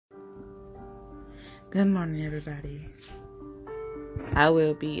Good morning, everybody. I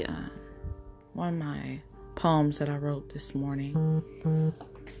will be one of my poems that I wrote this morning.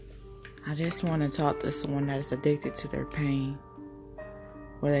 I just want to talk to someone that is addicted to their pain,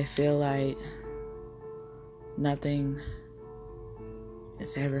 where they feel like nothing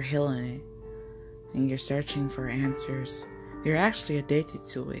is ever healing it, and you're searching for answers. You're actually addicted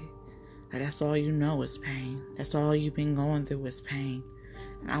to it. Like, that's all you know is pain. That's all you've been going through is pain.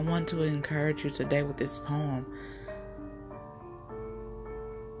 And I want to encourage you today with this poem.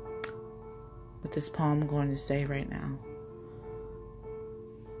 With this poem I'm going to say right now.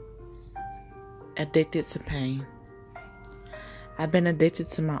 Addicted to pain. I've been addicted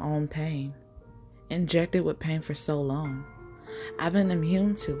to my own pain. Injected with pain for so long. I've been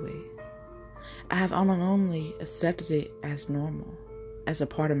immune to it. I have only accepted it as normal, as a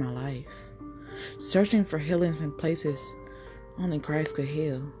part of my life. Searching for healings in places only Christ could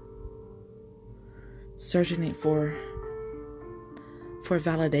heal. Searching it for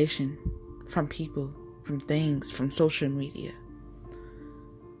validation from people, from things, from social media.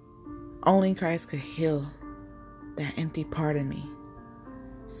 Only Christ could heal that empty part of me.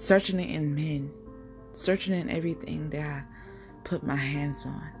 Searching it in men. Searching in everything that I put my hands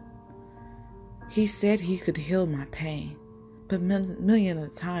on. He said he could heal my pain. But millions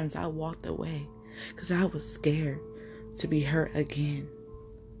of times I walked away because I was scared to be hurt again.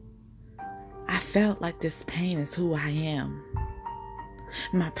 I felt like this pain is who I am.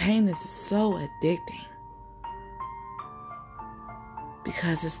 My pain is so addicting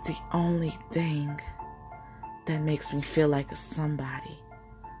because it's the only thing that makes me feel like a somebody.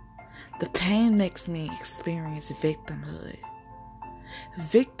 The pain makes me experience victimhood.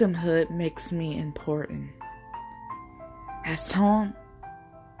 Victimhood makes me important. As time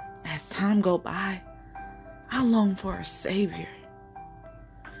go by, I long for a savior,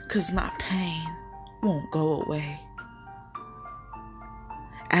 'cause my pain won't go away.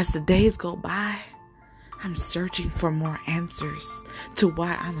 As the days go by, I'm searching for more answers to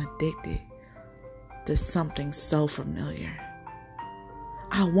why I'm addicted to something so familiar.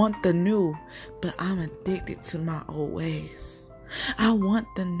 I want the new, but I'm addicted to my old ways. I want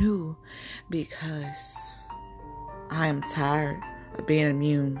the new because I am tired of being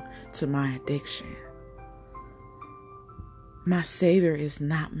immune to my addiction. My Savior is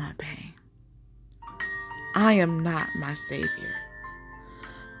not my pain. I am not my Savior,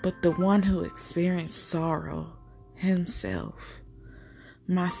 but the one who experienced sorrow himself.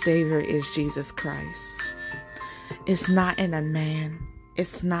 My Savior is Jesus Christ. It's not in a man.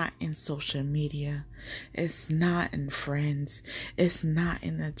 It's not in social media. It's not in friends. It's not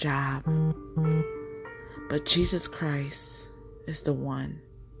in a job. But Jesus Christ is the one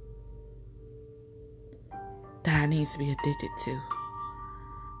that I need to be addicted to.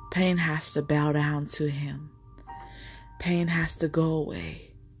 Pain has to bow down to him. Pain has to go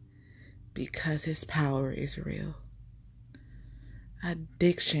away because his power is real.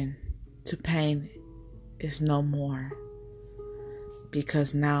 Addiction to pain is no more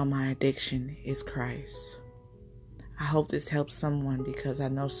because now my addiction is Christ. I hope this helps someone because I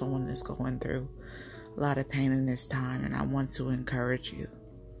know someone is going through a lot of pain in this time, and I want to encourage you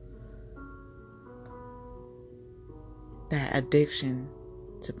that addiction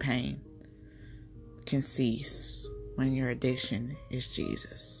to pain can cease when your addiction is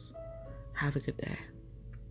Jesus. Have a good day.